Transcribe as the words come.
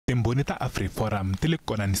timbhoni ta Afri Forum ti le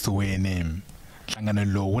konanisiweni. Nhlangano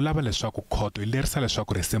lowu wu lava leswaku khoto yi lerisa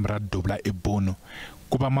leswaku risimu ra dubla ebunu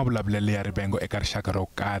ku va mavulavulelo ya rivengo eka rixaka ro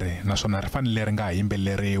karhi naswona ri fanele ri nga ha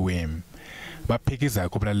yimbeleriwi. Va phikiza hi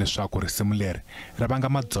ku vula leswaku risimu leri ri vanga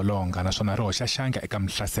madzolonga naswona ri hoxa xanga eka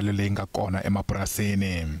minhlaselo leyi nga kona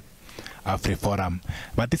emapurasini. Afri Forum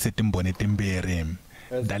va tise timbhoni timbirhi.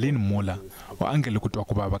 Dalini Mula u angele ku twa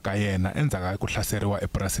ku vava ka yena endzhaku ka ku hlaseriwa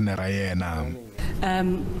epurasini ra yena.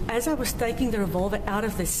 As I was taking the revolver out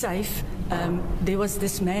of the safe, there was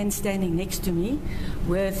this man standing next to me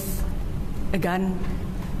with a gun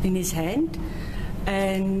in his hand,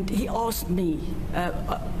 and he asked me,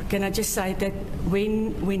 can I just say that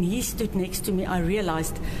when he stood next to me, I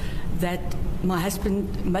realized that my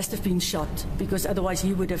husband must have been shot because otherwise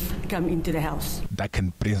he would have come into the house.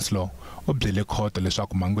 Daken Prinsloo u byele khoto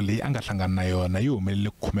leswaku Mahungu leyi anga hlangana na yona yi humelele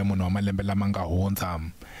 10 munhu wa malembe lama nga hundza.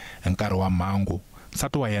 Nkarhi wa Mahungu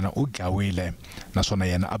nsati wa yena u dlawile naswona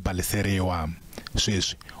yena a baliseriwa.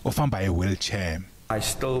 Sweswi u famba hi wheelchair. I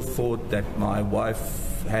still thought that my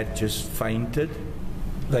wife had just fainted.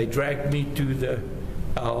 They dragged me to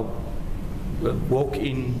our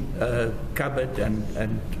walk-in cupboard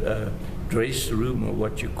and dress room, or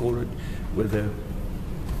what you call it, with a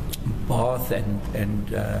bath and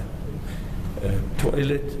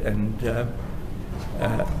toilet, and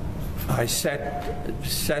I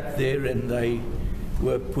sat there, and they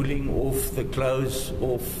were pulling off the clothes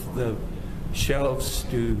off the shelves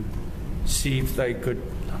to see if they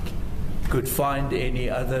could find any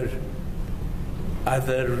other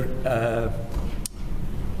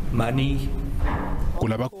money.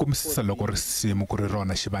 Kulava kumisisa loko risimu ku ri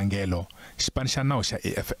rona xivangelo xipani xa nawu xa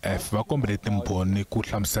EFF va kombele timbhoni ku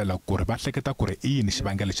hlamusela ku ri va hleketa ku ri i yini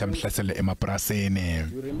xivangelo xa minhlaselo emapurasini.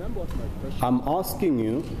 I'm asking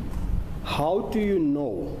you, how do you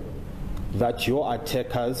know that your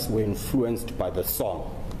attackers were influenced by the song?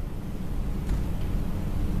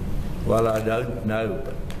 Well, I don't know,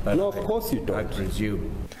 but no, of course you don't. I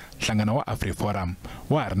presume. Nhlangano wa Afri Forum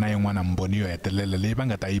wa ha ri na yin'wana mbhoni yo hetelela leyi va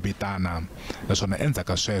nga ta yi vitana naswona endzhaku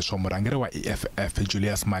ka sweswo murhangeri wa EFF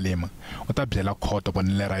Julius Malema u ta byela khoto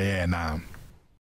vonelo ra yena.